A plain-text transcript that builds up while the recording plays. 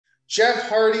Jeff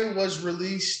Hardy was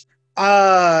released.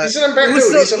 He's an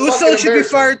embarrassment. Uso should be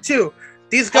fired too.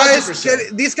 These guys,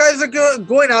 100%. are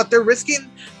going out there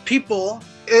risking people.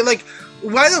 Like,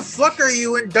 why the fuck are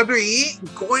you in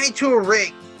WWE going into a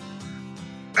ring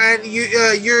and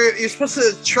you're supposed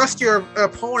to trust your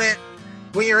opponent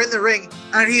when you're in the ring,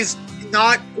 and he's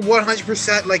not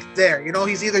 100% like there. You know,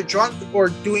 he's either drunk or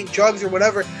doing drugs or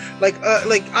whatever. Like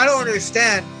I don't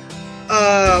understand.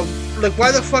 Like,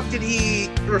 why the fuck did he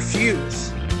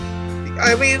refuse?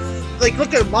 I mean, like,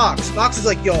 look at Mox. Mox is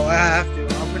like, yo, I have to.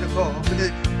 I'm gonna go.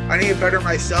 I need to better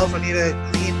myself. I need to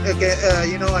clean.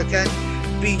 You know, I can't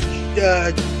be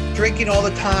drinking all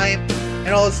the time and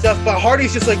all this stuff. But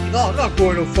Hardy's just like, no, I'm not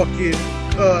going to fucking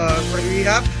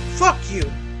rehab. Fuck you.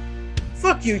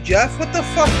 Fuck you, Jeff. What the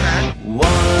fuck, man?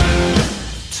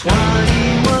 120